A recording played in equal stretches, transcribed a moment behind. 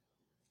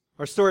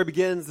Our story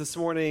begins this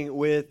morning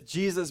with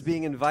Jesus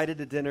being invited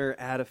to dinner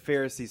at a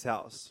Pharisee's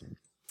house.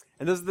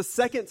 And this is the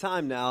second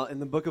time now in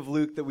the book of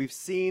Luke that we've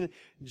seen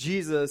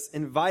Jesus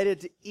invited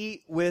to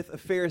eat with a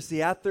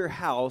Pharisee at their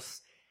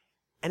house,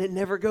 and it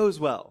never goes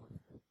well.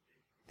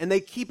 And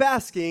they keep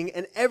asking,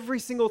 and every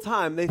single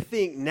time they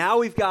think, now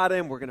we've got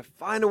him, we're going to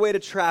find a way to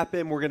trap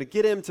him, we're going to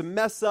get him to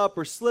mess up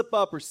or slip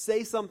up or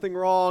say something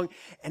wrong,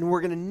 and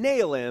we're going to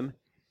nail him,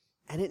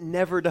 and it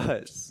never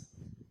does.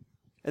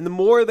 And the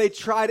more they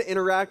try to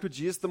interact with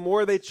Jesus, the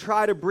more they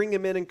try to bring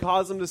him in and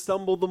cause him to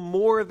stumble, the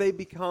more they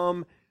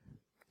become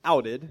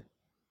outed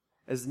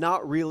as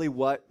not really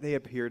what they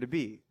appear to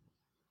be.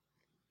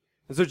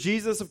 And so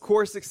Jesus, of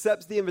course,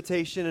 accepts the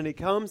invitation and he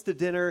comes to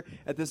dinner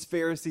at this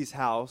Pharisee's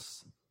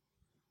house.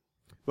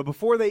 But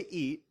before they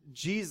eat,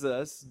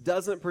 Jesus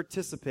doesn't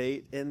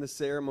participate in the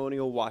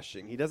ceremonial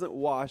washing. He doesn't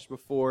wash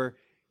before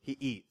he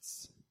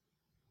eats.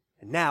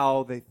 And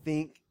now they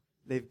think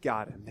they've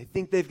got him. They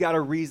think they've got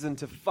a reason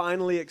to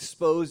finally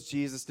expose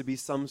Jesus to be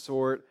some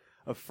sort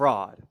of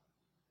fraud.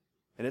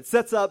 And it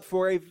sets up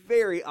for a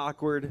very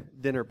awkward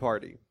dinner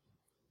party.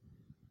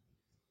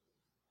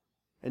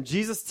 And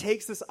Jesus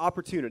takes this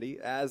opportunity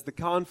as the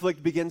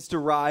conflict begins to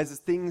rise, as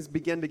things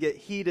begin to get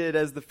heated,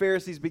 as the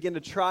Pharisees begin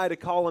to try to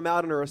call him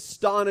out and are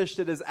astonished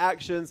at his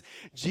actions.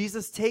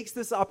 Jesus takes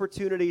this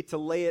opportunity to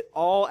lay it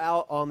all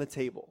out on the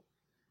table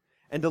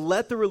and to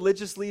let the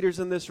religious leaders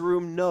in this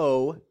room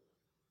know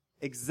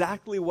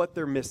exactly what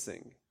they're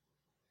missing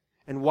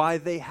and why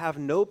they have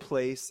no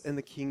place in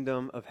the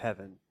kingdom of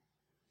heaven.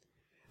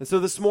 And so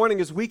this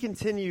morning, as we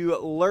continue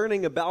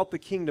learning about the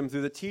kingdom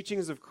through the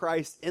teachings of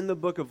Christ in the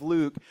book of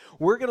Luke,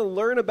 we're going to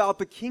learn about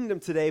the kingdom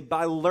today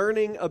by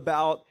learning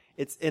about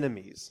its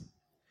enemies.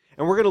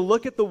 And we're going to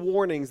look at the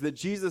warnings that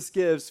Jesus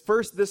gives.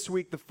 First this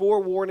week, the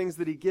 4 warnings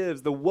that he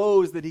gives, the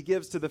woes that he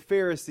gives to the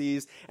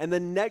Pharisees, and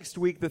then next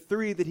week, the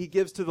 3 that he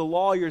gives to the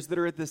lawyers that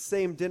are at the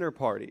same dinner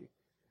party.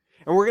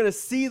 And we're going to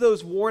see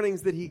those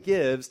warnings that he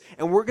gives,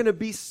 and we're going to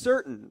be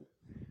certain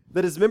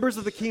that as members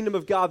of the kingdom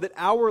of God, that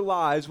our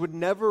lives would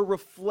never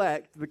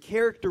reflect the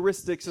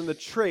characteristics and the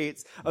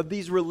traits of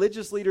these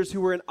religious leaders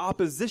who were in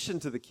opposition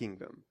to the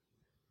kingdom.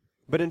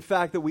 But in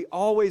fact, that we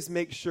always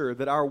make sure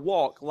that our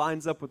walk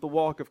lines up with the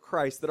walk of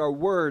Christ, that our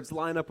words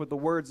line up with the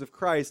words of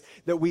Christ,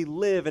 that we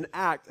live and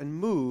act and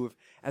move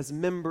as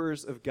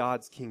members of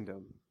God's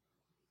kingdom.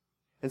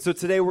 And so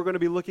today we're going to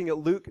be looking at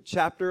Luke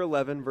chapter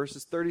 11,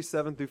 verses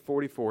 37 through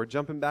 44,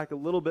 jumping back a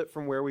little bit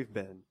from where we've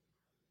been.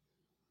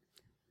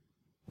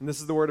 And this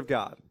is the word of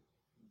God.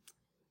 It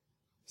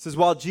says,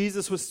 while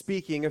Jesus was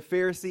speaking, a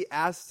Pharisee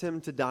asked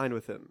him to dine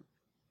with him.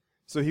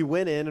 So he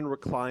went in and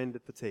reclined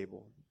at the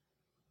table.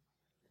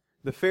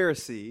 The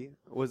Pharisee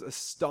was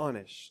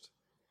astonished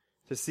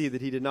to see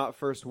that he did not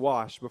first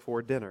wash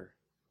before dinner.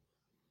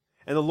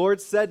 And the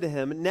Lord said to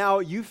him, now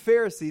you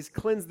Pharisees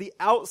cleanse the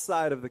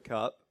outside of the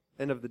cup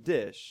and of the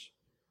dish,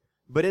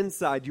 but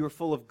inside you are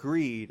full of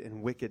greed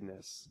and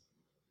wickedness.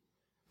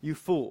 You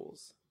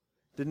fools,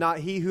 did not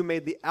he who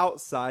made the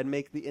outside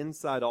make the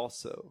inside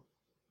also?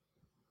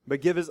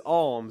 But give as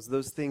alms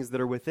those things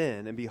that are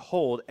within, and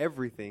behold,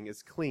 everything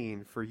is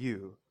clean for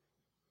you.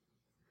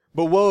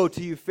 But woe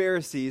to you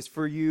Pharisees,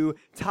 for you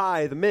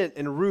tithe mint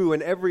and rue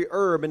and every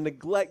herb, and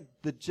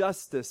neglect the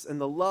justice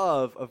and the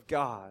love of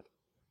God.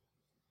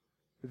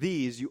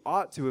 These you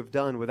ought to have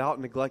done without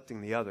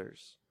neglecting the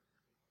others.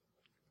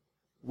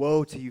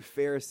 Woe to you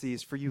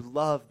Pharisees, for you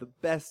love the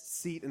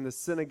best seat in the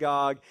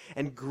synagogue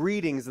and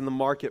greetings in the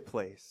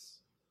marketplace.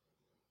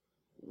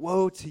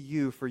 Woe to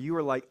you, for you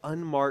are like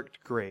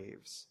unmarked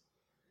graves,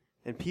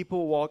 and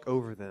people walk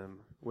over them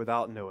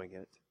without knowing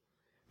it.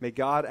 May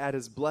God add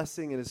his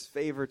blessing and his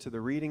favor to the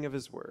reading of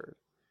his word.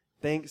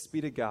 Thanks be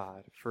to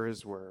God for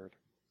his word.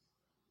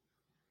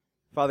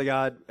 Father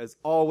God, as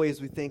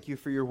always, we thank you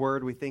for your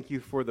word. We thank you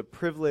for the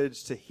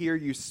privilege to hear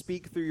you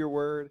speak through your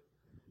word.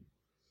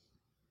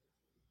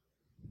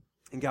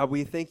 And God,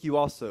 we thank you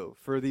also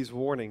for these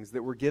warnings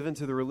that were given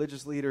to the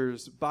religious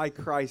leaders by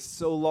Christ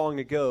so long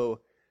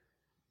ago,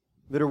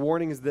 that are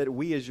warnings that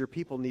we as your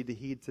people need to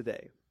heed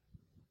today.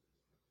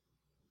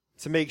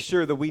 To make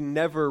sure that we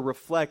never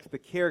reflect the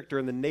character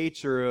and the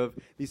nature of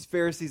these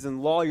Pharisees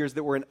and lawyers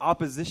that were in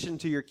opposition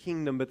to your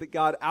kingdom, but that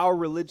God, our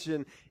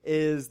religion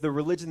is the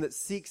religion that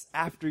seeks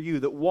after you,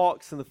 that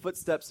walks in the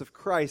footsteps of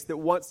Christ, that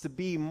wants to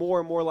be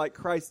more and more like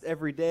Christ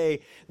every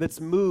day,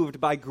 that's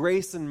moved by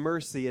grace and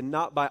mercy and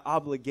not by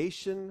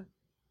obligation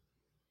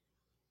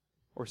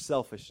or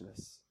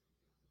selfishness.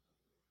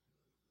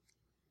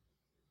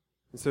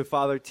 And so,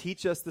 Father,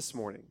 teach us this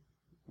morning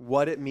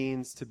what it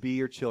means to be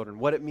your children,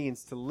 what it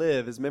means to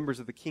live as members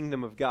of the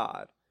kingdom of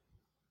God,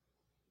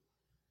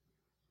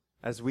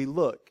 as we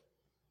look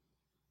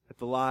at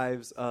the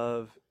lives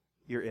of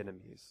your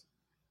enemies.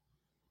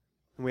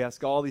 And we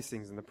ask all these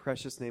things in the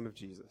precious name of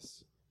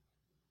Jesus.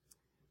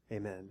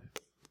 Amen.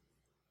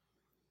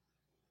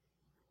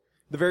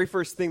 The very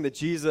first thing that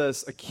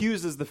Jesus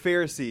accuses the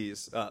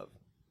Pharisees of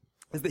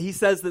is that he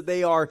says that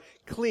they are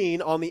clean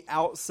on the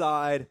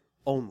outside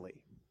only.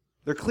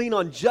 They're clean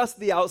on just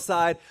the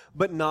outside,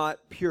 but not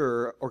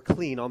pure or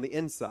clean on the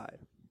inside.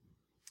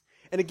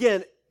 And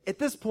again, at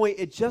this point,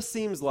 it just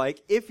seems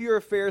like if you're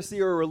a Pharisee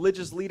or a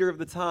religious leader of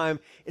the time,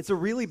 it's a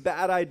really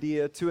bad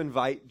idea to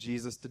invite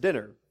Jesus to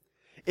dinner.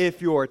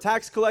 If you're a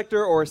tax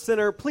collector or a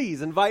sinner,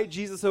 please invite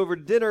Jesus over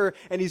to dinner,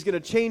 and he's going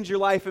to change your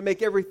life and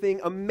make everything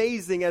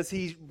amazing as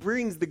he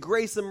brings the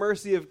grace and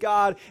mercy of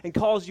God and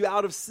calls you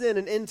out of sin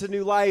and into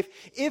new life.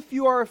 If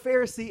you are a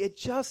Pharisee, it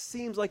just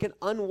seems like an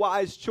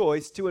unwise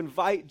choice to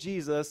invite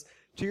Jesus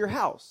to your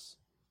house.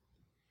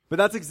 But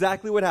that's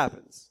exactly what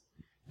happens.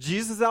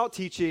 Jesus is out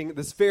teaching,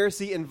 this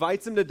Pharisee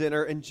invites him to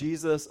dinner, and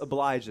Jesus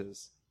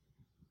obliges.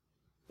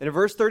 And in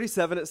verse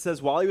 37, it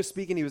says, while he was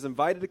speaking, he was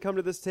invited to come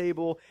to this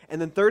table. And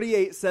then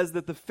 38 says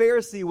that the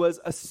Pharisee was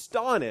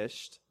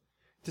astonished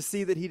to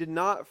see that he did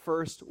not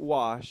first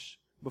wash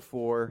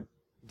before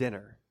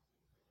dinner.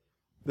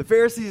 The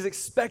Pharisee is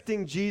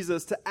expecting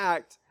Jesus to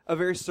act a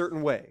very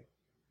certain way.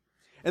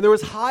 And there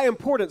was high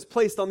importance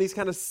placed on these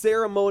kind of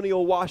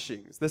ceremonial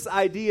washings. This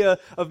idea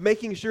of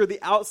making sure the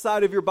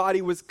outside of your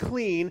body was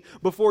clean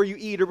before you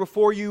eat or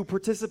before you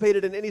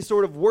participated in any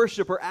sort of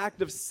worship or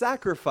act of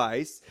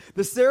sacrifice.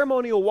 The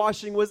ceremonial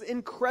washing was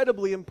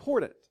incredibly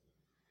important.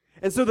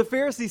 And so the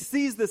Pharisee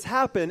sees this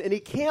happen, and he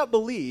can't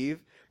believe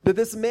that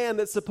this man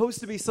that's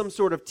supposed to be some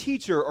sort of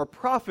teacher or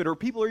prophet, or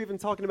people are even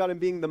talking about him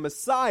being the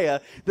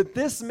Messiah, that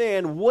this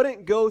man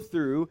wouldn't go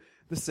through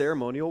the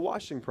ceremonial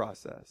washing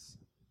process.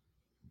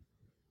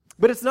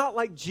 But it's not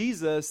like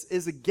Jesus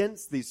is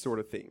against these sort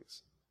of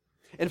things.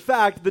 In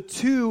fact, the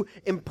two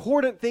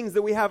important things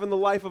that we have in the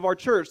life of our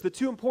church, the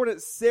two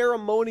important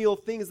ceremonial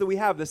things that we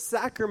have, the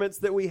sacraments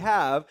that we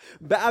have,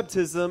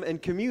 baptism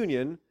and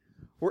communion,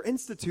 were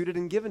instituted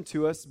and given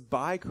to us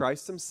by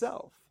Christ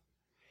himself.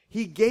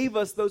 He gave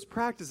us those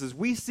practices.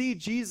 We see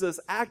Jesus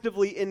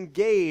actively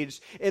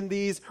engaged in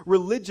these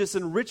religious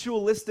and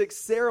ritualistic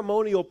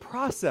ceremonial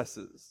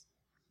processes.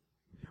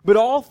 But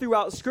all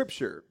throughout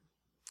Scripture,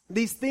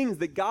 these things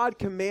that God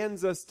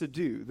commands us to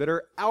do, that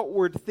are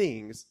outward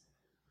things,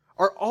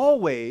 are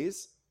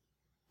always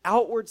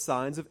outward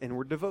signs of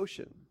inward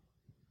devotion.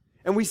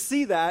 And we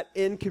see that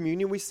in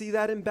communion, we see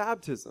that in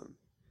baptism.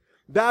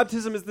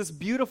 Baptism is this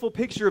beautiful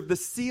picture of the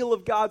seal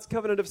of God's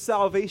covenant of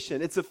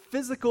salvation. It's a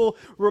physical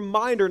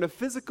reminder and a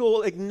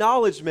physical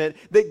acknowledgement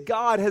that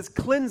God has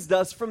cleansed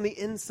us from the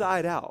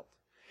inside out.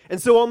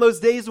 And so on those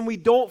days when we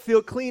don't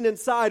feel clean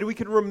inside, we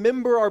can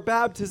remember our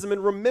baptism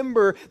and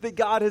remember that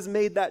God has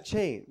made that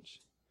change.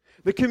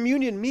 The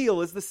communion meal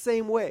is the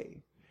same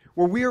way,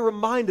 where we are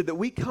reminded that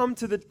we come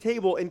to the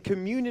table in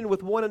communion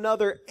with one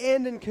another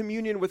and in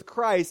communion with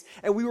Christ,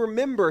 and we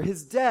remember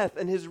his death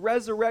and his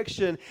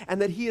resurrection,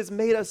 and that he has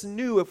made us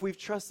new if we've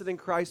trusted in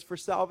Christ for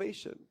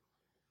salvation.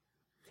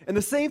 And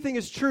the same thing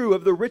is true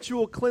of the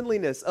ritual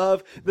cleanliness,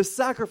 of the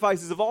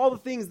sacrifices, of all the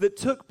things that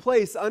took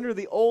place under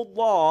the old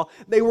law.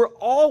 They were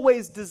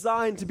always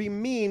designed to be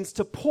means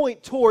to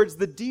point towards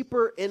the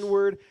deeper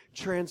inward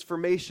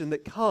transformation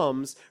that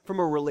comes from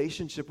a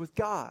relationship with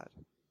God.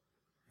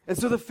 And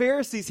so the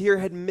Pharisees here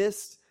had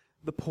missed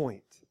the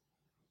point.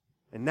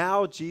 And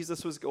now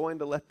Jesus was going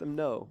to let them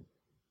know.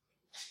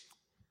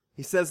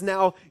 He says,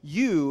 now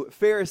you,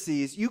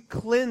 Pharisees, you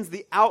cleanse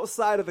the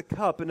outside of the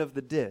cup and of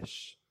the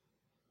dish.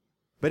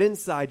 But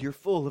inside you're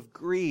full of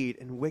greed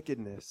and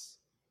wickedness.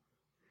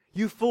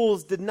 You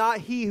fools, did not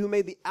he who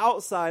made the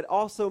outside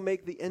also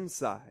make the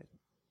inside?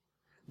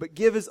 But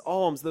give as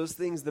alms those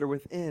things that are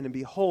within, and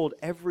behold,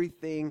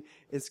 everything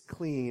is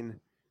clean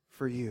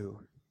for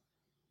you.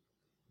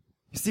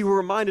 You see, we're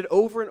reminded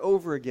over and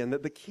over again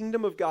that the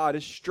kingdom of God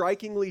is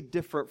strikingly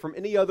different from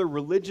any other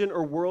religion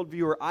or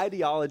worldview or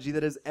ideology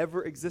that has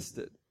ever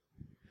existed.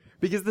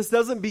 Because this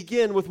doesn't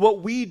begin with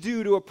what we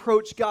do to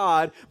approach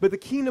God, but the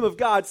kingdom of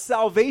God,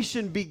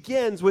 salvation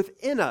begins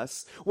within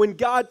us. When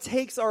God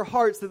takes our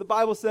hearts, that the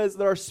Bible says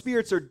that our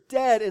spirits are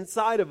dead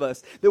inside of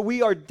us, that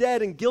we are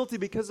dead and guilty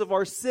because of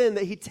our sin,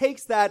 that he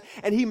takes that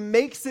and he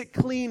makes it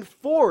clean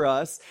for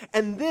us,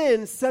 and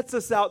then sets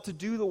us out to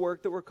do the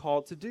work that we're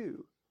called to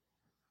do.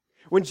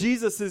 When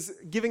Jesus is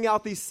giving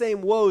out these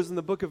same woes in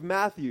the book of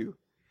Matthew,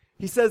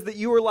 he says that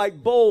you are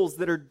like bowls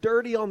that are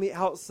dirty on the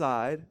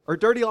outside, or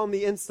dirty on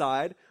the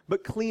inside,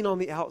 but clean on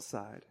the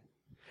outside.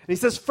 And he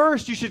says,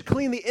 first you should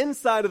clean the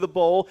inside of the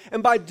bowl,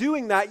 and by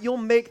doing that, you'll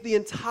make the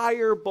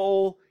entire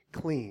bowl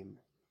clean.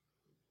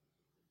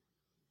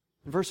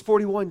 In verse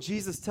 41,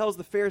 Jesus tells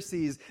the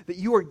Pharisees that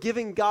you are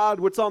giving God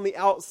what's on the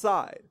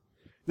outside.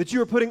 That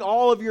you are putting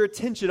all of your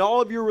attention, all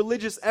of your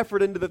religious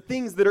effort into the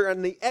things that are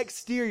on the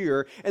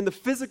exterior and the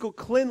physical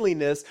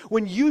cleanliness,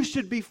 when you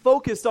should be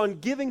focused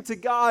on giving to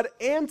God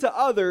and to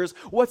others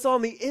what's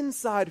on the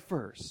inside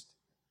first.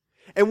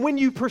 And when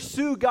you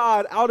pursue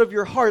God out of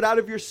your heart, out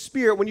of your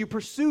spirit, when you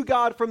pursue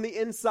God from the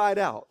inside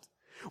out,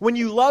 when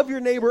you love your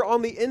neighbor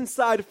on the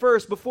inside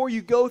first before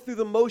you go through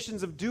the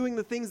motions of doing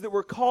the things that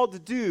we're called to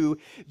do,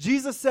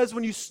 Jesus says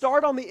when you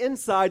start on the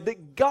inside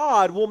that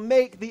God will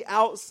make the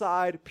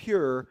outside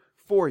pure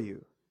for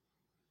you.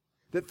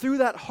 That through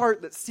that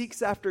heart that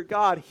seeks after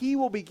God, he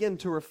will begin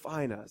to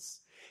refine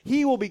us.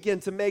 He will begin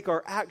to make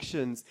our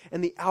actions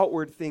and the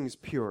outward things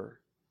pure.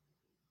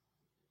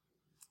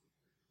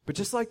 But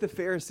just like the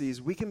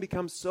Pharisees, we can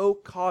become so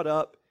caught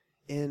up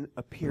in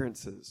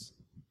appearances.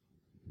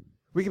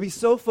 We can be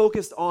so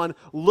focused on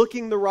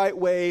looking the right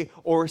way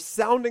or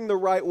sounding the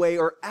right way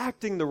or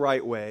acting the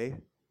right way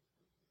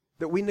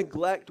that we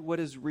neglect what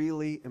is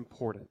really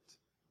important.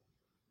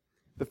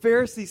 The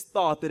Pharisees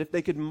thought that if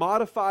they could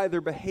modify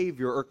their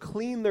behavior or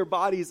clean their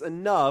bodies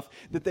enough,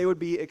 that they would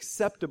be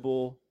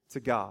acceptable to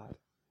God.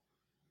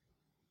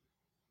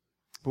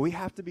 But we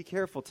have to be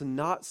careful to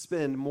not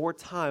spend more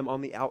time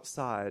on the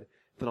outside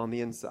than on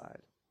the inside.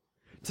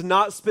 To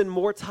not spend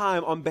more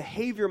time on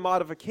behavior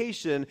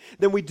modification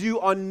than we do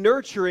on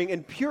nurturing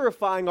and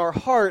purifying our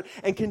heart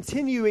and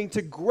continuing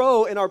to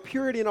grow in our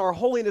purity and our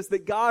holiness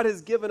that God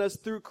has given us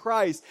through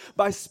Christ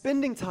by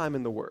spending time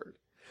in the Word,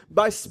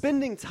 by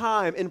spending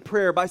time in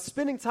prayer, by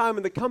spending time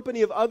in the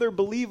company of other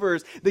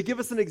believers that give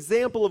us an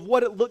example of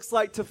what it looks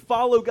like to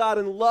follow God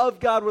and love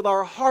God with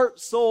our heart,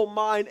 soul,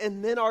 mind,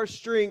 and then our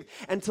strength,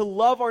 and to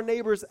love our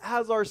neighbors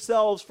as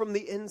ourselves from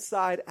the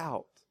inside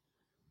out.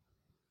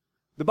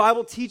 The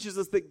Bible teaches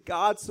us that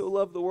God so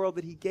loved the world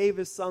that He gave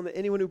His Son, that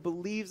anyone who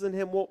believes in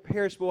Him won't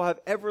perish but will have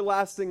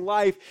everlasting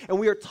life. And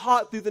we are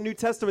taught through the New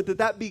Testament that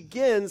that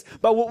begins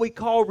by what we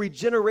call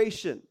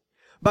regeneration.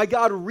 By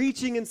God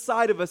reaching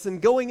inside of us and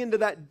going into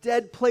that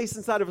dead place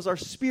inside of us, our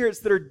spirits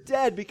that are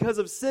dead because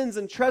of sins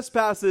and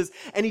trespasses,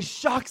 and He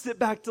shocks it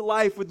back to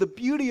life with the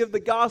beauty of the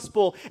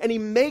gospel, and He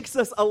makes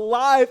us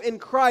alive in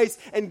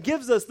Christ and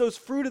gives us those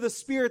fruit of the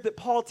Spirit that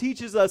Paul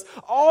teaches us,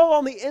 all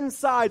on the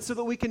inside so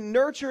that we can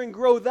nurture and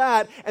grow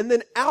that, and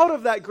then out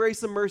of that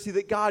grace and mercy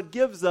that God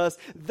gives us,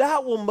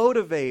 that will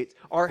motivate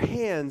our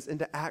hands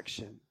into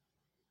action.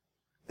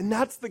 And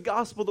that's the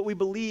gospel that we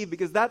believe,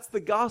 because that's the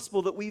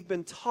gospel that we've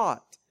been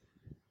taught.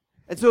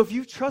 And so if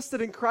you've trusted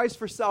in Christ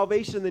for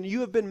salvation, then you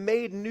have been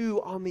made new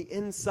on the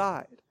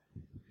inside.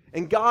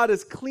 And God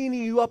is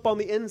cleaning you up on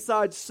the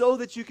inside so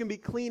that you can be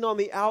clean on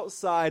the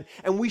outside.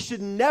 And we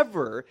should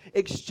never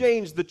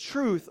exchange the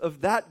truth of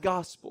that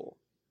gospel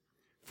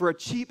for a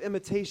cheap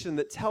imitation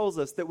that tells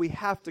us that we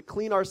have to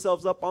clean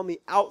ourselves up on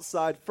the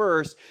outside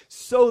first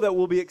so that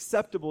we'll be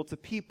acceptable to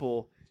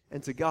people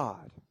and to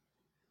God.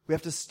 We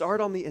have to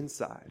start on the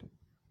inside,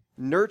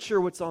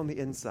 nurture what's on the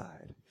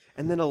inside,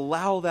 and then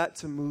allow that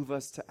to move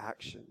us to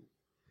action.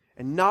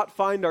 And not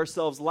find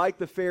ourselves like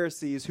the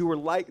Pharisees, who were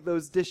like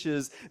those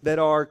dishes that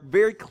are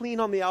very clean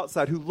on the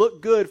outside, who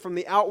look good from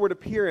the outward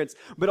appearance,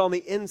 but on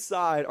the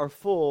inside are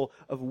full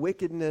of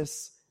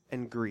wickedness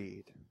and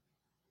greed.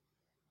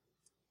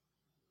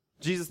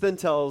 Jesus then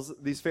tells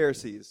these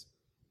Pharisees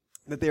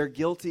that they are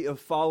guilty of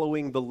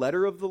following the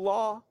letter of the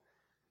law,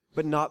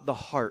 but not the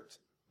heart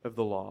of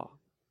the law.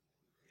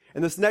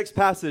 In this next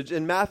passage,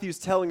 in Matthew's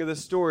telling of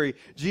this story,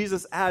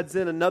 Jesus adds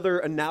in another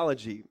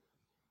analogy.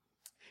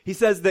 He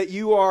says that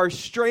you are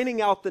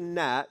straining out the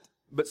gnat,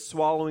 but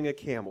swallowing a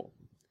camel.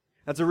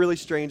 That's a really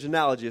strange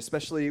analogy,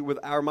 especially with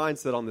our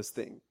mindset on this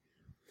thing.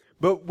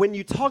 But when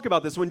you talk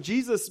about this, when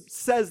Jesus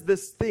says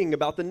this thing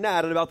about the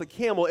gnat and about the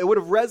camel, it would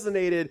have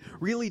resonated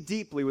really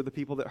deeply with the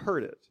people that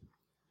heard it.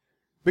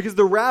 Because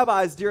the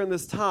rabbis during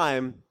this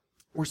time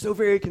were so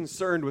very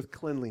concerned with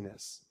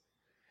cleanliness.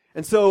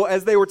 And so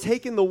as they were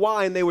taking the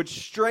wine, they would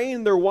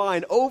strain their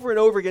wine over and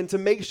over again to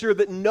make sure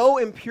that no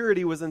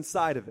impurity was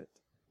inside of it.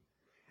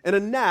 And a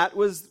gnat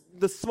was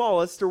the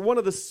smallest, or one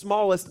of the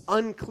smallest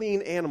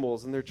unclean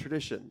animals in their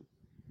tradition.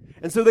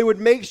 And so they would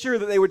make sure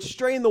that they would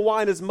strain the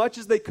wine as much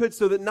as they could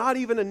so that not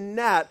even a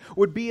gnat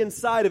would be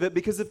inside of it,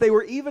 because if they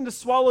were even to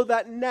swallow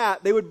that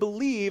gnat, they would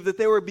believe that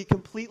they would be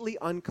completely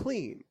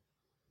unclean.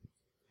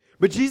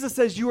 But Jesus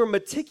says you are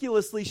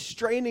meticulously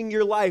straining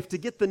your life to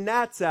get the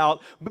gnats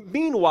out, but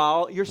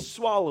meanwhile, you're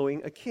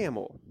swallowing a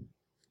camel.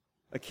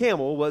 A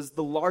camel was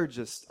the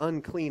largest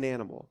unclean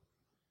animal.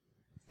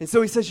 And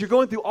so he says you're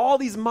going through all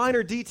these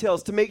minor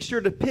details to make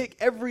sure to pick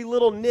every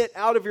little nit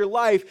out of your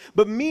life,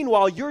 but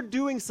meanwhile, you're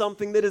doing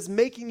something that is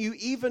making you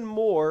even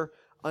more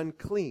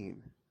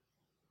unclean.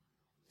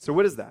 So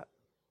what is that?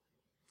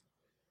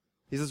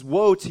 He says,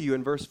 woe to you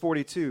in verse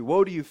 42.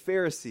 Woe to you,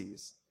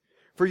 Pharisees,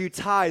 for you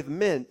tithe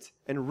mint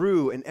and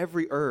rue and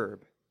every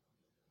herb,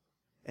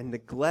 and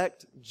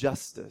neglect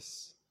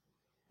justice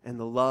and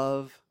the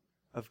love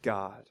of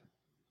God.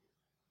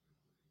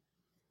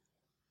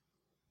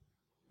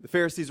 The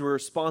Pharisees were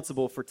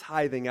responsible for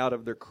tithing out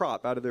of their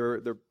crop, out of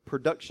their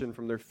production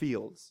from their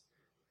fields.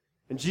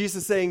 And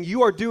Jesus is saying,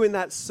 you are doing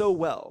that so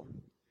well.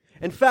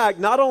 In fact,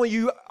 not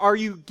only are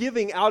you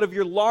giving out of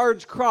your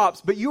large crops,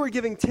 but you are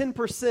giving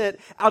 10%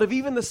 out of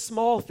even the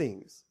small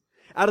things.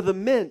 Out of the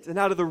mint and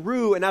out of the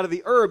rue and out of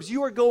the herbs.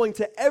 You are going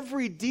to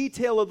every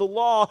detail of the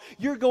law.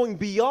 You're going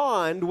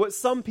beyond what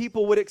some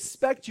people would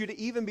expect you to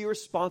even be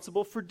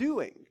responsible for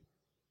doing.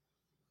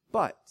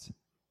 But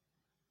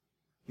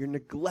you're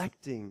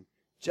neglecting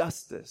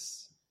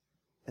justice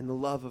and the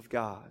love of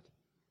God.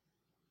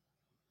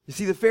 You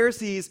see, the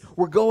Pharisees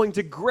were going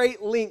to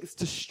great lengths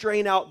to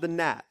strain out the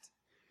gnat.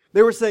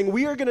 They were saying,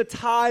 we are going to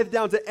tithe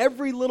down to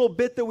every little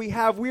bit that we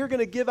have. We are going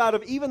to give out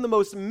of even the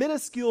most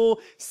minuscule,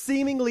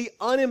 seemingly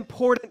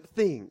unimportant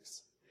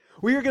things.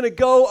 We are going to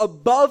go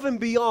above and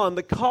beyond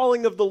the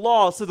calling of the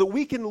law so that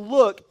we can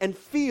look and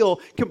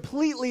feel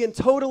completely and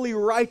totally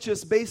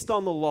righteous based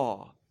on the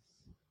law.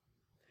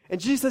 And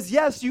Jesus says,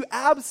 yes, you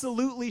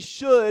absolutely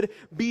should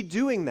be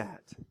doing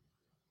that.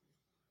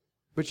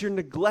 But you're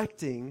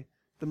neglecting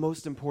the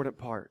most important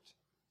part.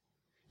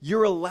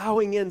 You're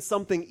allowing in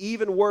something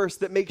even worse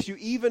that makes you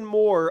even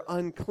more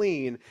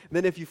unclean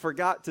than if you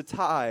forgot to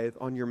tithe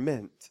on your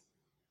mint.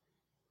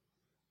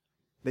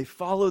 They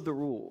followed the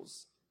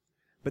rules,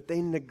 but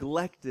they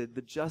neglected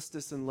the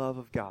justice and love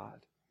of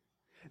God.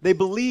 They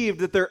believed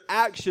that their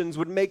actions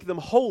would make them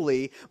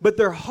holy, but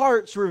their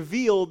hearts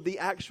revealed the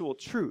actual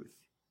truth.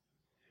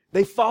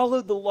 They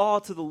followed the law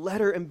to the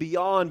letter and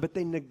beyond, but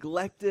they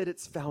neglected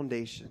its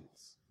foundations.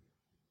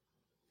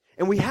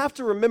 And we have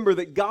to remember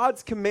that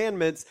God's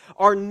commandments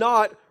are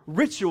not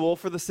ritual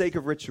for the sake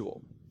of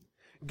ritual.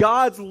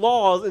 God's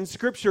laws in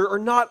Scripture are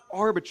not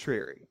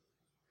arbitrary.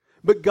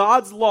 But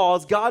God's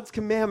laws, God's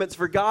commandments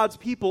for God's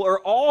people are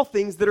all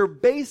things that are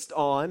based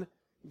on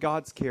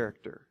God's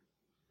character.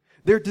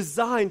 They're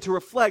designed to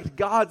reflect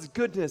God's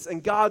goodness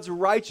and God's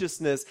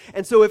righteousness.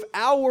 And so if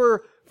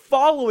our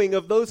following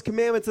of those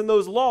commandments and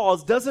those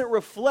laws doesn't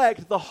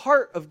reflect the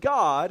heart of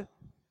God,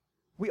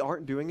 we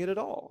aren't doing it at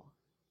all.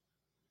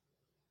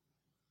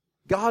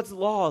 God's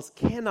laws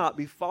cannot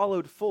be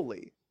followed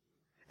fully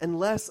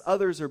unless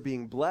others are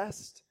being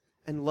blessed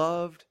and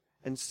loved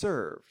and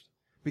served,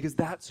 because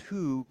that's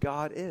who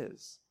God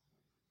is.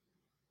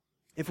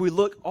 If we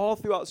look all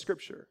throughout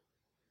Scripture,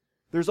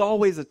 there's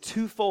always a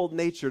twofold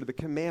nature to the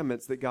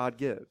commandments that God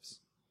gives.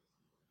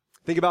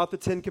 Think about the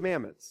 10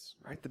 Commandments,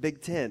 right? The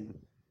big 10.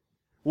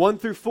 1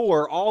 through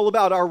 4, all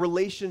about our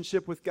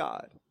relationship with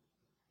God.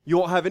 You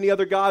won't have any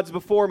other gods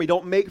before me.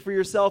 Don't make for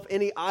yourself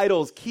any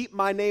idols. Keep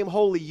my name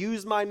holy.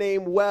 Use my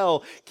name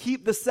well.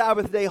 Keep the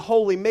Sabbath day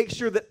holy. Make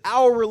sure that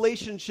our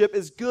relationship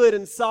is good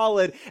and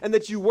solid and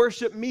that you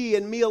worship me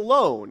and me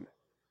alone.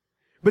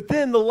 But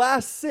then the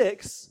last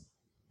 6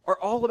 are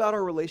all about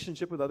our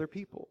relationship with other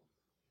people.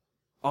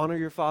 Honor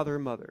your father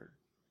and mother.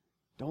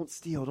 Don't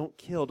steal, don't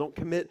kill, don't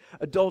commit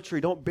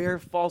adultery, don't bear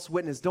false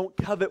witness, don't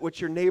covet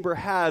what your neighbor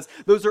has.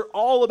 Those are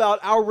all about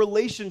our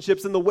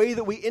relationships and the way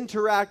that we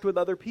interact with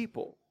other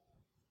people.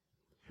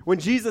 When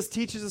Jesus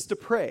teaches us to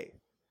pray,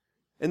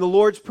 in the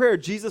Lord's Prayer,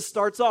 Jesus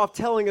starts off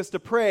telling us to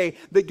pray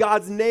that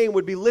God's name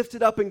would be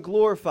lifted up and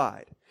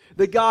glorified,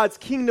 that God's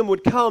kingdom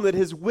would come, that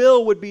His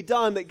will would be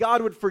done, that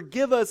God would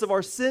forgive us of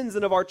our sins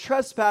and of our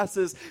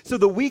trespasses so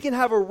that we can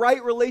have a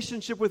right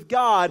relationship with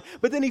God.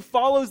 But then He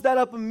follows that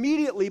up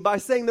immediately by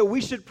saying that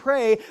we should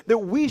pray that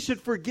we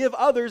should forgive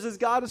others as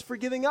God is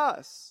forgiving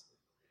us.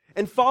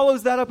 And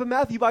follows that up in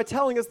Matthew by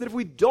telling us that if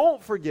we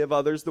don't forgive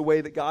others the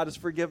way that God has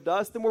forgiven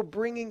us, then we're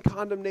bringing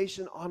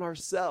condemnation on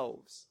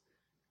ourselves.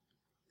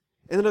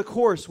 And then, of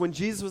course, when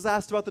Jesus was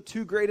asked about the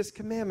 2 greatest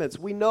commandments,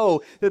 we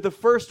know that the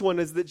first one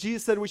is that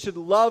Jesus said we should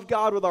love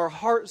God with our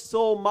heart,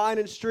 soul, mind,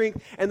 and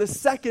strength. And the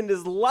second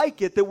is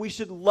like it, that we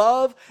should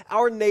love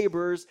our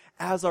neighbors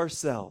as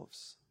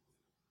ourselves.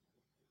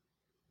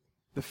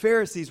 The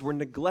Pharisees were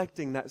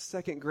neglecting that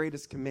second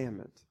greatest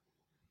commandment.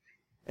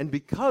 And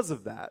because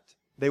of that,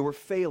 they were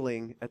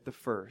failing at the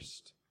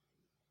first.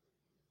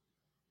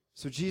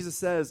 So Jesus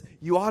says,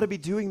 you ought to be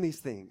doing these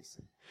things.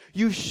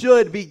 You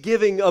should be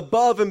giving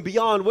above and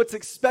beyond what's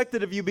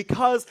expected of you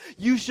because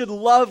you should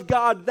love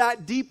God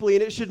that deeply,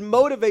 and it should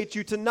motivate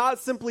you to not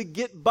simply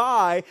get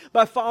by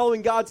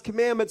following God's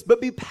commandments, but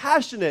be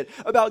passionate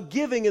about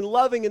giving and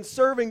loving and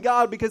serving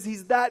God because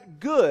He's that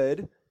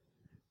good,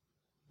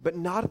 but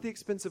not at the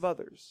expense of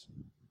others.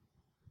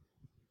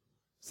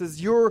 It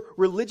says your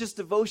religious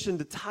devotion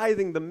to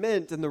tithing the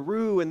mint and the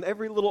rue and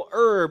every little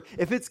herb,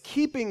 if it's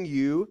keeping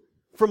you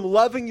from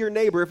loving your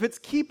neighbor, if it's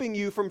keeping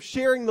you from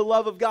sharing the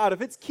love of God, if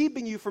it's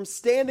keeping you from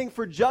standing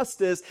for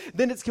justice,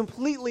 then it's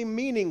completely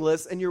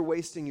meaningless and you're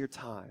wasting your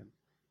time.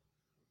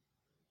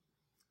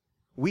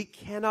 We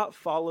cannot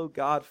follow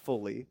God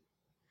fully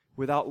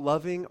without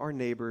loving our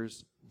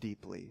neighbors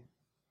deeply.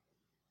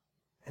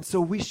 And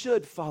so we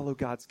should follow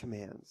God's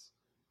commands.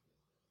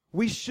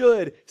 We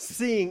should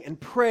sing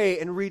and pray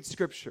and read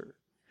Scripture.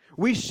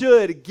 We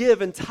should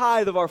give and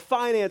tithe of our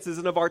finances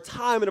and of our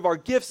time and of our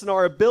gifts and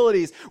our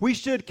abilities. We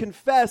should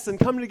confess and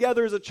come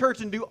together as a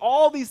church and do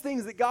all these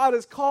things that God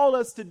has called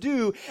us to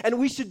do, and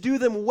we should do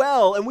them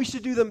well, and we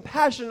should do them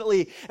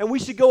passionately, and we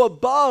should go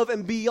above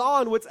and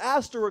beyond what's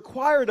asked or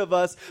required of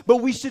us, but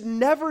we should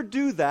never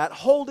do that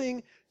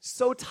holding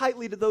so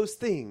tightly to those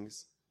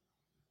things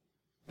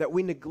that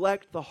we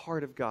neglect the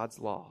heart of God's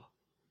law,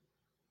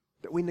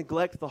 that we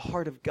neglect the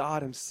heart of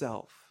God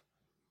Himself.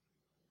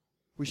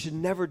 We should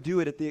never do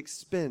it at the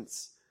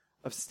expense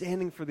of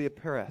standing for the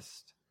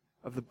oppressed,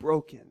 of the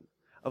broken,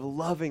 of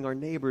loving our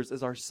neighbors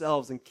as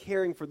ourselves and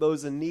caring for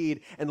those in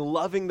need and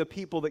loving the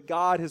people that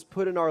God has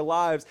put in our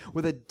lives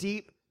with a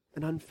deep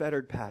and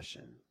unfettered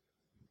passion.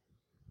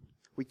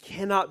 We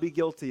cannot be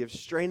guilty of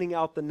straining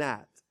out the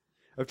gnat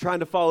of trying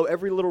to follow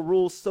every little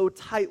rule so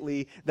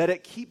tightly that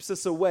it keeps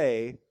us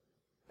away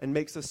and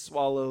makes us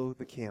swallow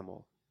the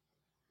camel.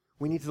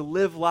 We need to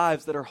live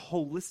lives that are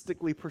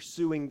holistically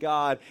pursuing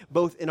God,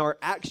 both in our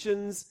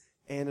actions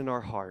and in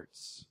our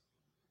hearts.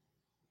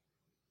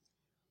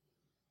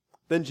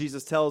 Then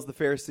Jesus tells the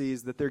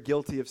Pharisees that they're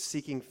guilty of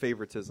seeking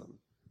favoritism.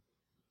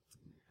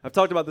 I've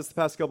talked about this the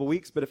past couple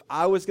weeks, but if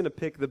I was going to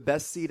pick the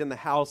best seat in the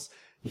house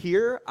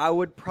here, I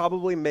would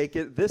probably make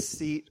it this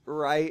seat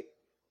right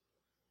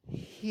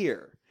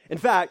here. In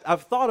fact,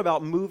 I've thought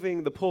about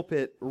moving the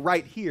pulpit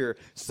right here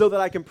so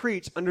that I can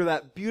preach under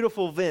that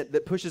beautiful vent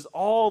that pushes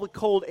all the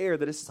cold air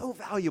that is so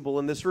valuable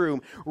in this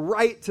room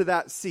right to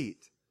that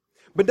seat.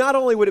 But not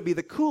only would it be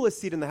the coolest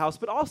seat in the house,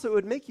 but also it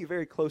would make you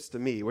very close to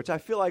me, which I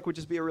feel like would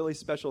just be a really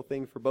special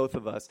thing for both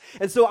of us.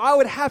 And so I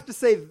would have to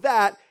say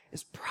that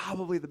is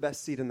probably the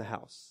best seat in the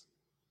house.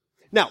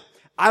 Now,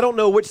 I don't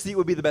know which seat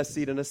would be the best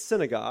seat in a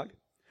synagogue,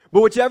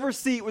 but whichever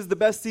seat was the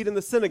best seat in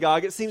the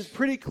synagogue, it seems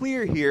pretty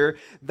clear here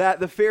that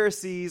the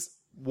Pharisees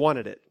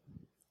wanted it.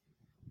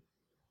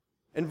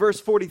 In verse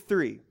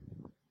 43,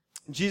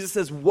 Jesus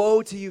says,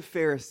 "Woe to you,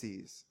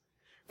 Pharisees,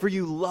 for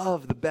you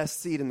love the best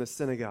seat in the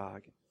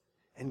synagogue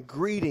and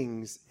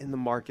greetings in the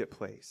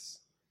marketplace."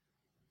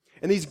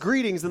 And these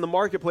greetings in the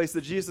marketplace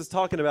that Jesus is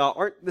talking about,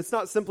 it's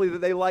not simply that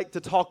they like to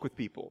talk with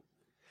people.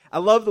 I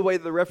love the way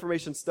that the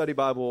Reformation Study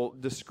Bible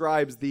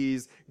describes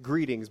these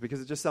greetings because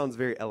it just sounds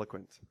very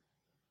eloquent.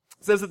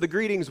 It says that the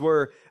greetings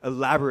were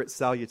elaborate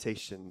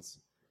salutations,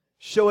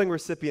 showing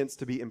recipients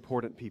to be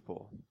important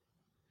people.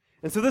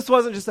 And so this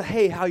wasn't just a,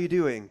 "Hey, how you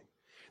doing?"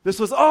 This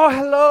was, "Oh,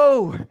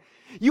 hello.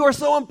 You are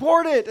so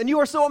important, and you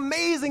are so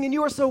amazing, and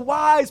you are so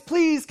wise.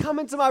 Please come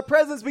into my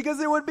presence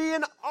because it would be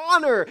an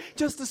honor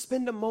just to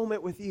spend a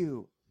moment with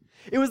you."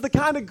 It was the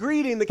kind of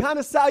greeting, the kind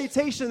of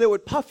salutation that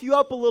would puff you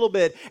up a little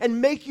bit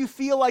and make you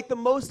feel like the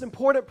most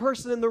important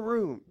person in the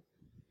room.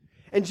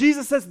 And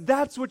Jesus says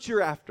that's what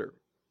you're after.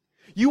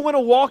 You want to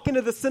walk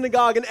into the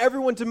synagogue and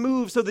everyone to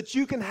move so that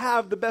you can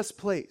have the best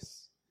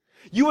place.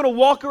 You want to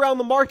walk around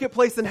the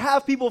marketplace and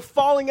have people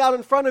falling out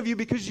in front of you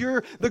because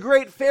you're the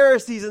great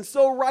Pharisees and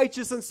so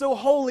righteous and so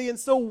holy and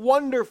so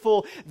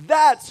wonderful.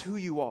 That's who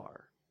you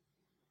are.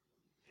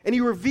 And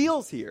he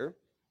reveals here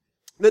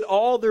that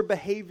all their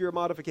behavior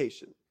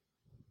modification,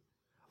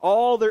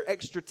 all their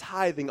extra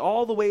tithing,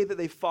 all the way that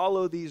they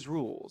follow these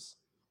rules,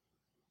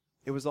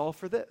 it was all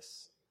for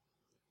this.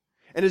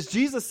 And as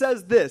Jesus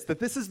says this, that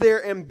this is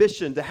their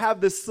ambition, to have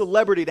this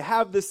celebrity, to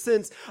have this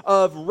sense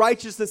of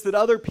righteousness that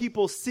other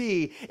people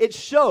see, it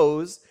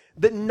shows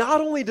that not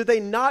only did they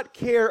not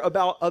care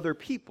about other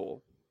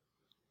people,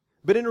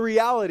 but in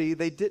reality,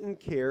 they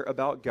didn't care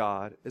about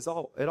God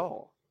at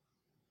all.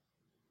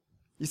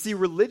 You see,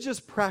 religious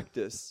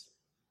practice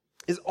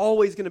is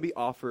always going to be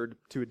offered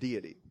to a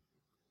deity.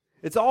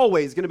 It's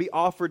always going to be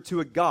offered to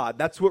a God.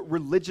 That's what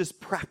religious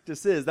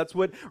practice is. That's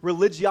what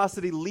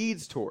religiosity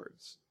leads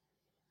towards.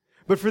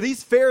 But for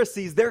these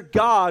Pharisees, their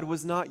God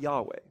was not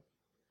Yahweh.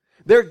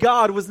 Their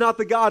God was not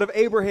the God of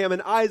Abraham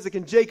and Isaac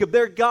and Jacob.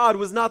 Their God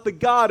was not the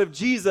God of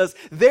Jesus.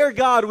 Their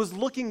God was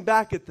looking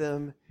back at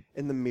them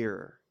in the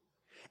mirror.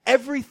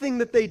 Everything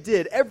that they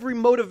did, every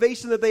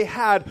motivation that they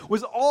had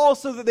was all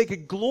so that they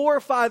could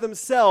glorify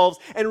themselves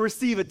and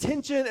receive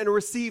attention and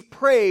receive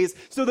praise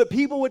so that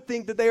people would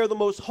think that they are the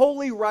most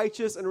holy,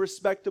 righteous, and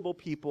respectable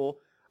people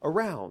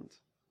around.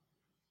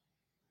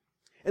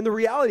 And the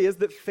reality is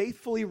that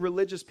faithfully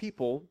religious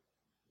people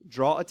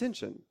draw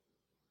attention.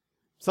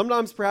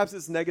 Sometimes perhaps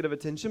it's negative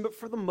attention, but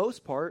for the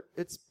most part,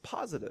 it's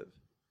positive.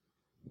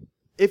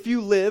 If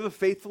you live a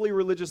faithfully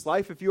religious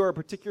life, if you are a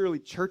particularly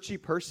churchy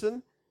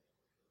person,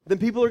 then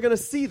people are going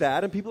to see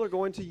that and people are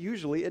going to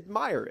usually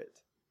admire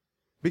it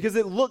because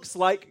it looks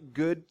like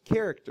good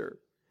character.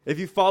 If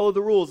you follow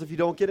the rules, if you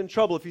don't get in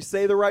trouble, if you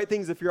say the right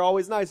things, if you're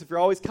always nice, if you're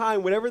always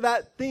kind, whatever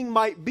that thing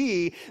might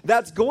be,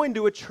 that's going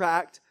to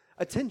attract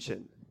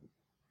attention.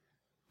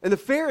 And the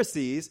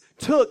Pharisees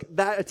took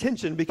that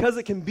attention because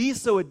it can be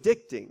so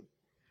addicting.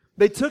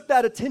 They took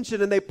that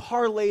attention and they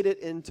parlayed it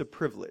into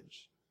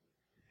privilege.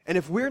 And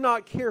if we're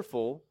not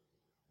careful,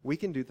 we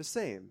can do the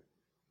same.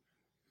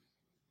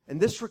 And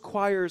this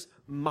requires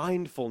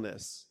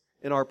mindfulness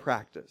in our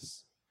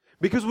practice.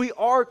 Because we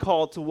are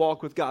called to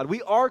walk with God.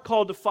 We are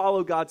called to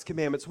follow God's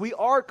commandments. We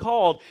are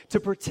called to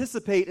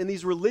participate in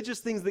these religious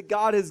things that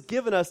God has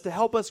given us to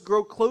help us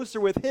grow closer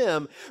with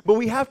Him. But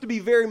we have to be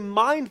very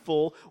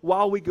mindful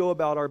while we go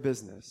about our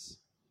business.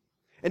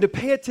 And to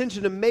pay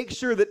attention to make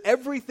sure that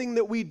everything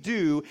that we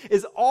do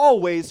is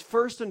always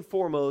first and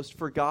foremost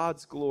for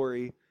God's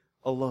glory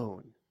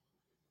alone.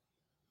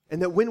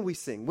 And that when we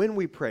sing, when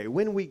we pray,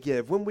 when we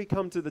give, when we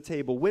come to the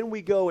table, when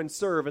we go and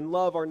serve and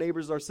love our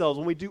neighbors ourselves,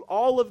 when we do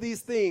all of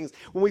these things,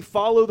 when we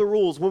follow the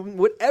rules, when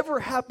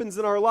whatever happens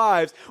in our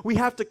lives, we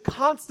have to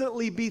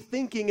constantly be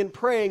thinking and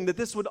praying that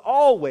this would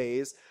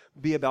always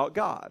be about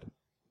God.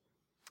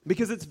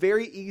 Because it's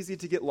very easy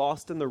to get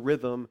lost in the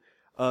rhythm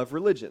of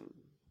religion.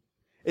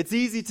 It's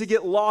easy to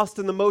get lost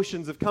in the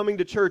motions of coming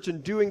to church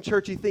and doing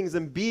churchy things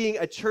and being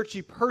a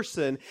churchy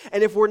person.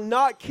 And if we're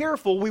not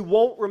careful, we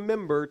won't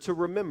remember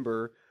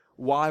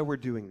why we're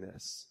doing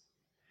this.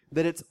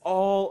 That it's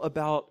all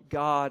about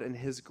God and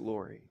His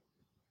glory.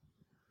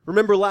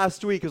 Remember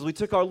last week as we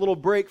took our little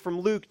break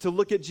from Luke to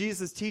look at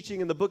Jesus' teaching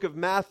in the book of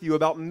Matthew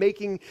about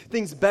making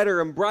things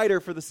better and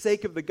brighter for the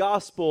sake of the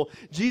gospel,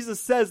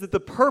 Jesus says that the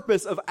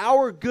purpose of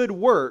our good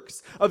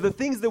works, of the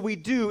things that we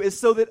do, is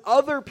so that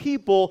other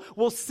people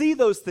will see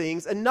those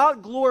things and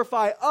not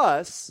glorify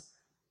us,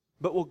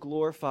 but will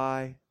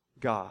glorify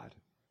God.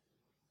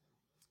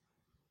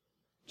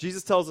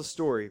 Jesus tells a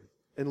story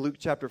in Luke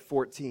chapter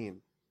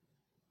 14,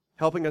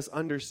 helping us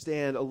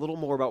understand a little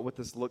more about what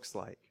this looks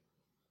like.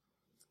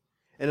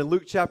 And in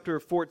Luke chapter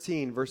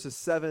 14, verses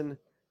 7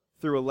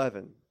 through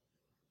 11,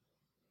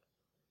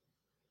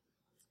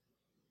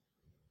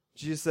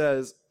 Jesus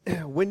says,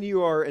 when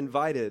you are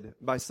invited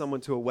by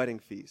someone to a wedding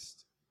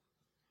feast,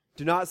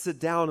 do not sit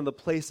down in the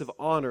place of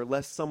honor,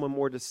 lest someone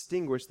more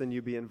distinguished than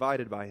you be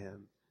invited by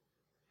him.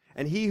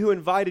 And he who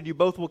invited you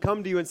both will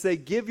come to you and say,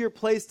 give your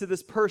place to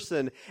this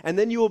person, and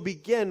then you will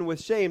begin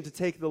with shame to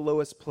take the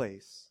lowest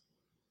place.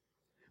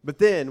 But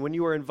then, when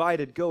you are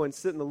invited, go and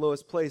sit in the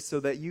lowest place,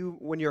 so that you,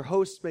 when your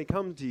host may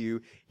come to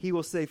you, he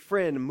will say,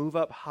 friend, move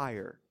up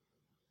higher.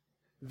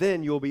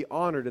 Then you will be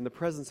honored in the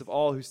presence of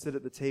all who sit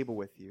at the table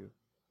with you.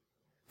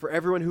 For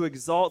everyone who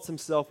exalts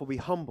himself will be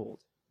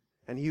humbled,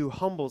 and he who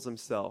humbles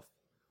himself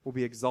will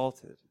be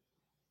exalted.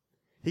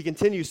 He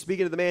continues,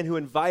 speaking to the man who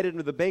invited him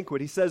to the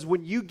banquet. He says,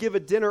 when you give a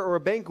dinner or a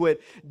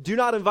banquet, do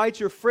not invite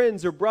your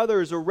friends or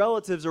brothers or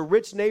relatives or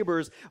rich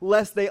neighbors,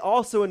 lest they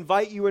also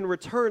invite you in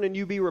return and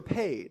you be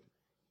repaid.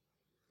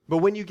 But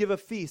when you give a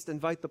feast,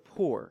 invite the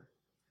poor,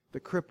 the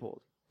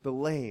crippled, the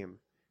lame,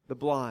 the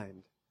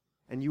blind,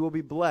 and you will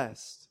be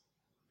blessed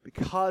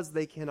because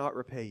they cannot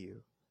repay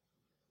you.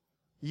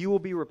 You will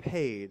be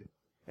repaid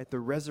at the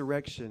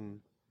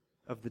resurrection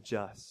of the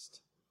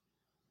just.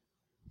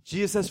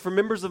 Jesus says, for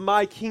members of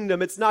my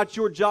kingdom, it's not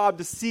your job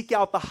to seek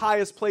out the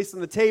highest place on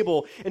the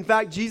table. In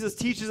fact, Jesus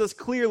teaches us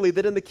clearly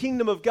that in the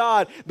kingdom of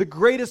God, the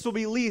greatest will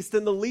be least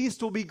and the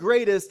least will be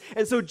greatest.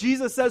 And so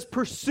Jesus says,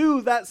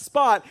 pursue that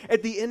spot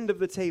at the end of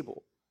the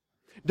table.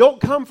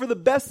 Don't come for the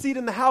best seat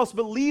in the house,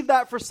 but leave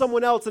that for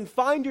someone else and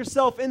find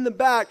yourself in the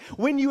back.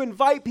 When you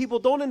invite people,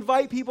 don't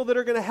invite people that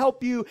are going to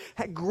help you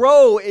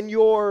grow in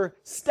your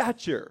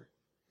stature.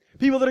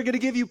 People that are going to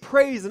give you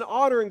praise and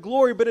honor and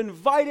glory, but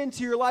invite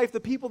into your life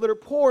the people that are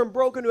poor and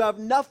broken, who have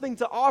nothing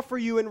to offer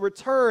you in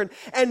return.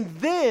 And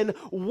then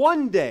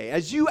one day,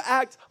 as you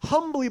act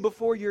humbly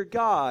before your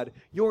God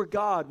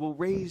will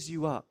raise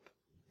you up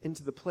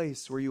into the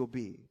place where you'll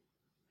be.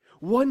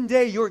 One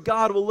day your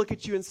God will look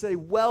at you and say,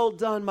 well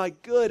done, my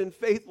good and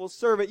faithful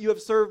servant. You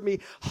have served me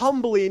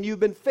humbly and you've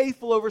been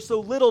faithful over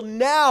so little.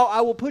 Now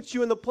I will put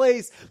you in the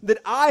place that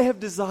I have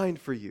designed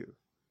for you.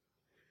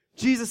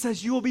 Jesus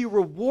says you will be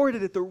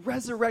rewarded at the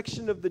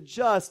resurrection of the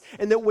just,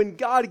 and that when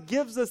God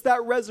gives us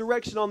that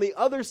resurrection on the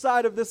other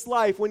side of this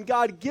life, when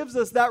God gives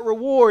us that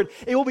reward,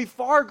 it will be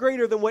far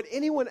greater than what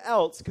anyone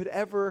else could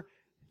ever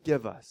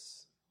give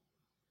us.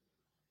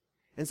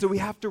 And so we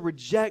have to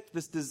reject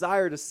this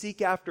desire to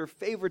seek after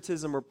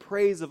favoritism or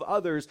praise of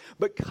others,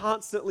 but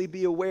constantly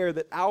be aware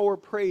that our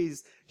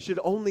praise should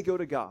only go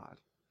to God.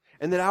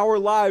 And that our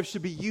lives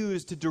should be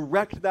used to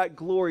direct that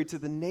glory to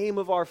the name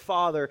of our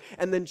Father,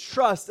 and then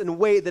trust and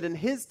wait that in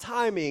His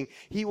timing,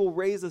 He will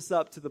raise us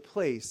up to the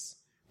place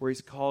where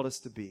He's called us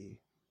to be.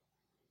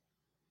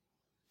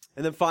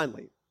 And then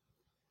finally,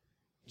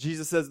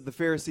 Jesus says that the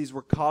Pharisees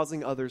were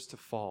causing others to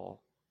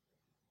fall.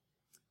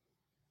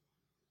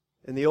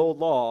 In the old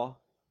law,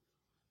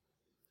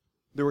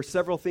 there were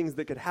several things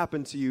that could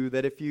happen to you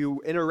that if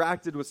you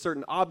interacted with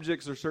certain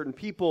objects or certain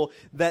people,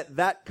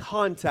 that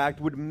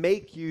contact would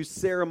make you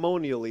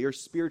ceremonially or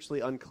spiritually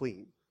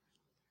unclean.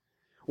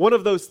 One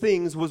of those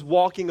things was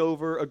walking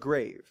over a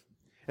grave.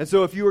 And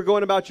so if you were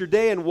going about your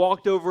day and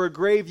walked over a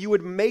grave, you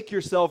would make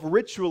yourself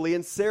ritually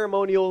and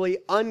ceremonially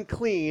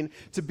unclean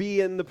to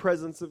be in the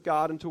presence of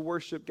God and to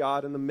worship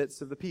God in the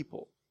midst of the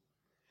people.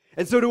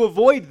 And so to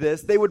avoid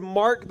this, they would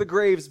mark the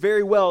graves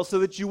very well so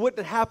that you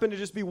wouldn't happen to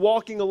just be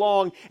walking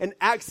along and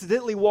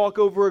accidentally walk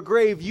over a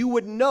grave. You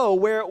would know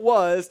where it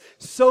was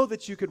so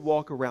that you could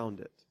walk around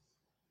it.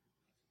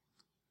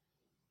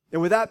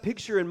 And with that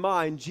picture in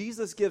mind,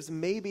 Jesus gives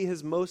maybe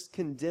His most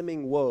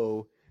condemning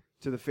woe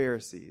to the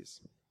Pharisees.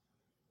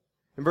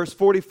 In verse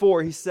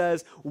 44, He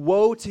says,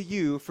 woe to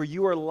you, for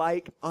you are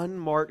like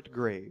unmarked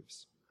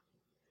graves,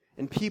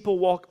 and people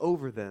walk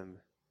over them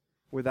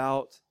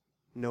without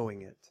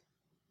knowing it.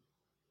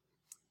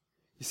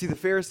 You see, the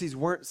Pharisees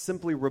weren't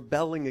simply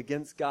rebelling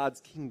against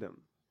God's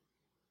kingdom,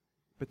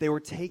 but they were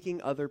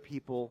taking other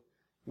people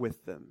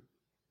with them.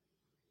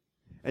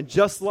 And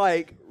just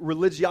like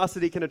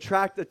religiosity can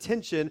attract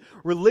attention,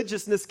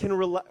 religiousness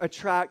can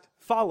attract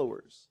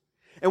followers.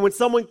 And when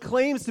someone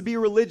claims to be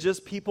religious,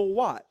 people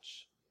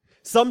watch.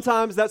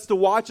 Sometimes that's to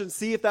watch and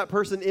see if that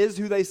person is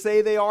who they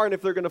say they are, and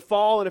if they're going to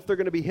fall, and if they're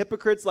going to be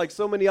hypocrites like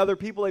so many other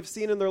people they've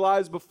seen in their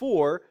lives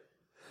before.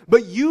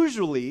 But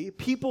usually,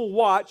 people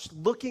watch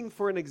looking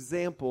for an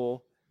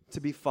example to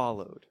be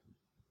followed.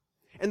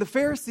 And the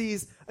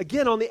Pharisees,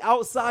 again, on the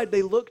outside,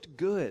 they looked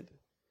good.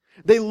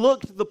 They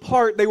looked the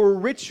part. They were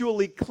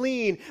ritually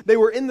clean. They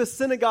were in the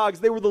synagogues.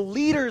 They were the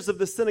leaders of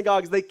the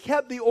synagogues. They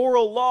kept the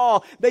oral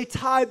law. They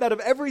tithed out of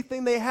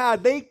everything they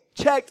had. They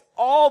checked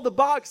all the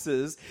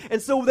boxes.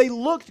 And so they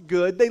looked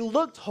good. They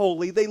looked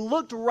holy. They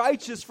looked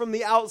righteous from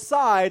the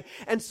outside.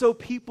 And so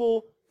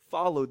people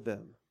followed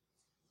them.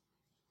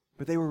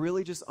 But they were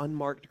really just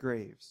unmarked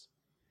graves.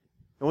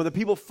 And when the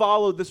people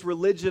followed this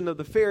religion of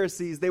the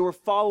Pharisees, they were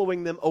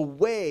following them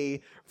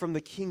away from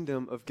the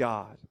kingdom of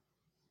God.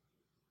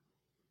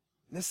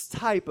 This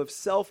type of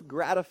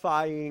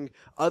self-gratifying,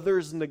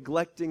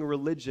 others-neglecting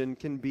religion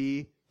can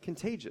be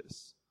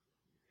contagious.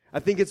 I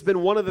think it's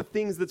been one of the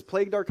things that's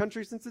plagued our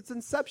country since its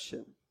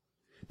inception.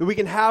 That we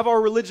can have our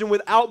religion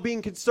without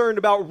being concerned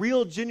about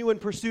real, genuine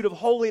pursuit of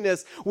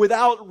holiness,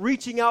 without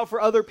reaching out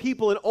for other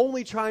people and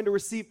only trying to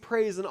receive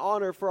praise and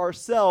honor for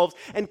ourselves.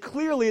 And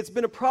clearly it's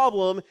been a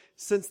problem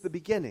since the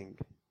beginning.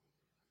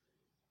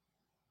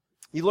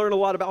 You learn a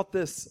lot about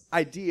this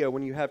idea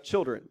when you have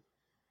children.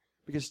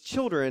 Because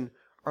children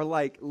are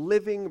like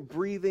living,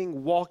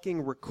 breathing,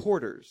 walking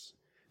recorders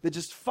that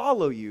just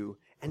follow you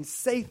and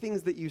say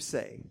things that you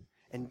say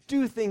and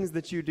do things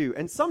that you do.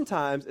 And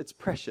sometimes it's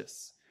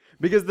precious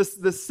because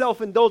the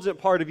self-indulgent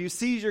part of you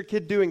sees your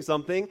kid doing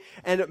something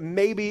and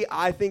maybe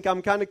I think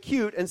I'm kind of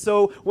cute. And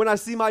so when I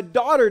see my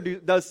daughter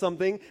does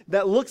something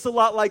that looks a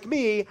lot like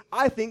me,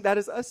 I think that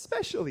is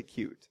especially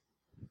cute.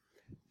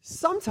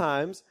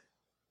 Sometimes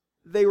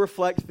they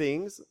reflect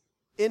things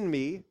in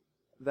me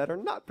that are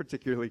not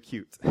particularly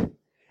cute.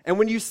 And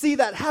when you see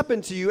that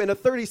happen to you in a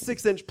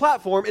 36-inch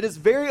platform, it is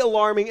very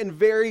alarming and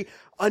very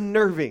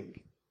unnerving.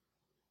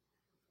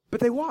 But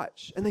they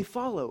watch, and they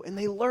follow, and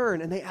they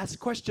learn, and they ask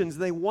questions,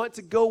 and they want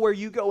to go where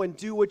you go and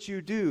do what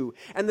you do.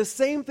 And the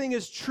same thing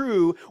is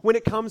true when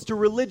it comes to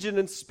religion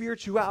and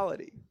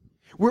spirituality.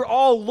 We're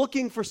all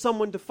looking for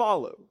someone to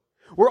follow.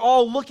 We're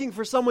all looking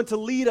for someone to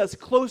lead us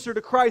closer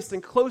to Christ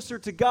and closer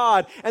to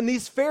God. And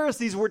these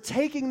Pharisees were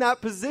taking that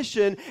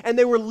position, and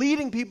they were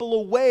leading people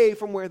away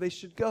from where they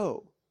should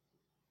go.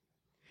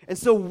 And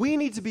so we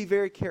need to be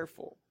very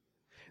careful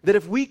that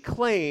if we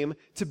claim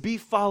to be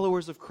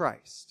followers of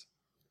Christ,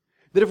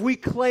 that if we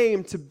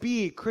claim to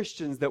be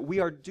Christians, that we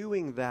are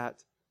doing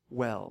that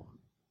well.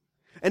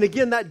 And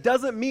again, that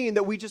doesn't mean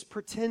that we just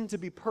pretend to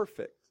be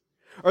perfect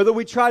or that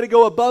we try to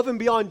go above and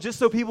beyond just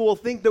so people will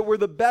think that we're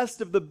the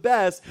best of the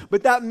best,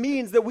 but that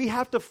means that we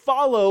have to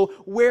follow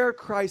where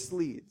Christ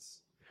leads.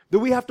 That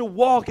we have to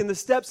walk in the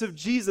steps of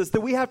Jesus, that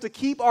we have to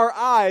keep our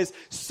eyes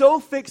so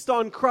fixed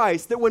on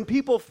Christ that when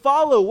people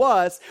follow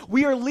us,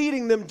 we are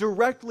leading them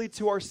directly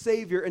to our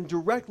Savior and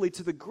directly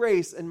to the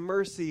grace and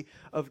mercy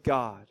of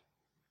God.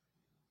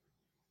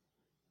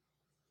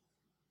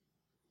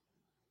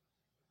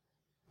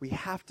 We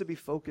have to be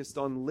focused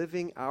on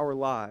living our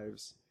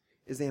lives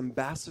as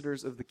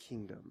ambassadors of the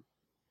kingdom,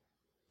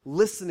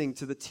 listening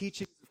to the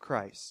teachings of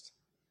Christ,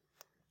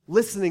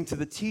 listening to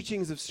the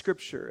teachings of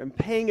Scripture and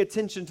paying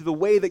attention to the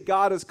way that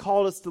God has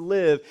called us to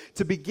live,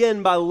 to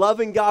begin by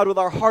loving God with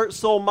our heart,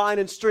 soul, mind,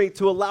 and strength,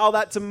 to allow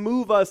that to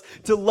move us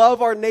to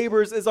love our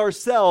neighbors as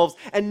ourselves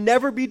and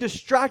never be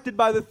distracted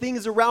by the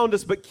things around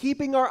us, but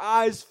keeping our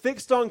eyes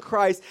fixed on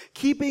Christ,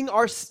 keeping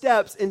our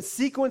steps in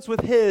sequence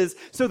with His,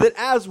 so that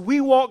as we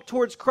walk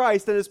towards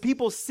Christ and as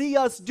people see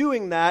us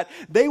doing that,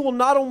 they will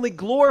not only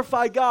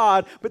glorify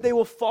God, but they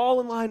will fall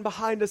in line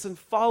behind us and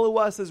follow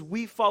us as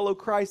we follow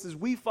Christ, as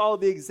we follow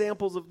the examples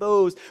of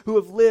those who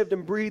have lived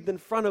and breathed in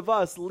front of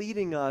us,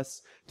 leading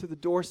us to the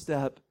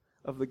doorstep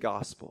of the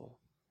gospel.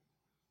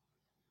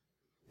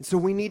 And so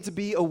we need to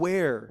be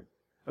aware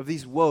of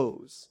these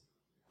woes,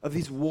 of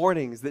these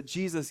warnings that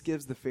Jesus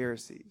gives the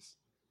Pharisees.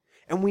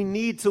 And we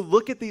need to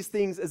look at these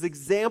things as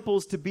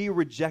examples to be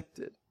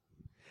rejected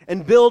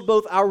and build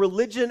both our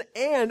religion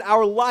and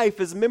our life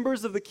as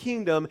members of the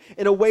kingdom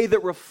in a way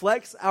that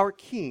reflects our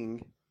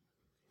King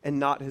and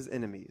not his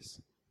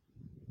enemies.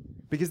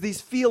 Because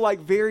these feel like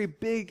very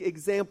big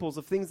examples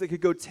of things that could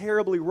go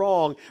terribly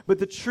wrong. But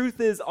the truth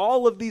is,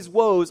 all of these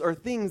woes are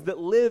things that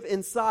live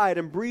inside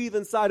and breathe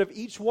inside of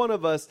each one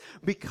of us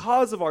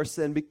because of our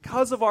sin,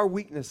 because of our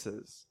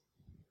weaknesses.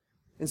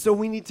 And so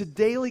we need to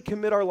daily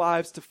commit our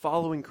lives to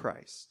following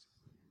Christ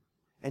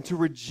and to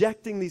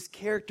rejecting these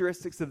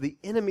characteristics of the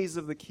enemies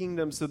of the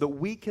kingdom so that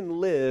we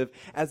can live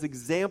as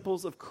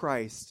examples of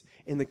Christ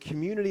in the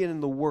community and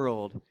in the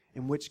world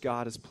in which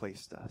God has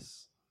placed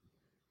us.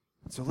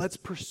 So let's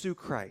pursue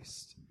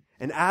Christ.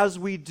 And as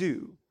we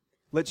do,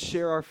 let's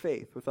share our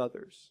faith with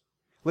others.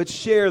 Let's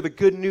share the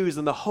good news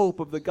and the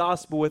hope of the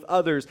gospel with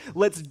others.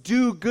 Let's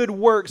do good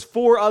works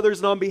for others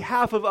and on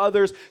behalf of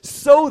others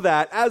so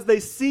that as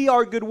they see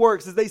our good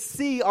works, as they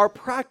see our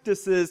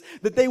practices,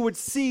 that they would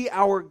see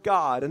our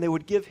God and they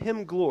would give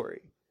Him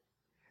glory.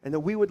 And that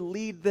we would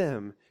lead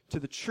them to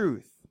the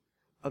truth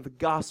of the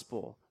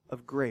gospel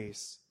of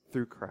grace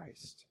through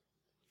Christ.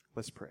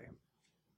 Let's pray.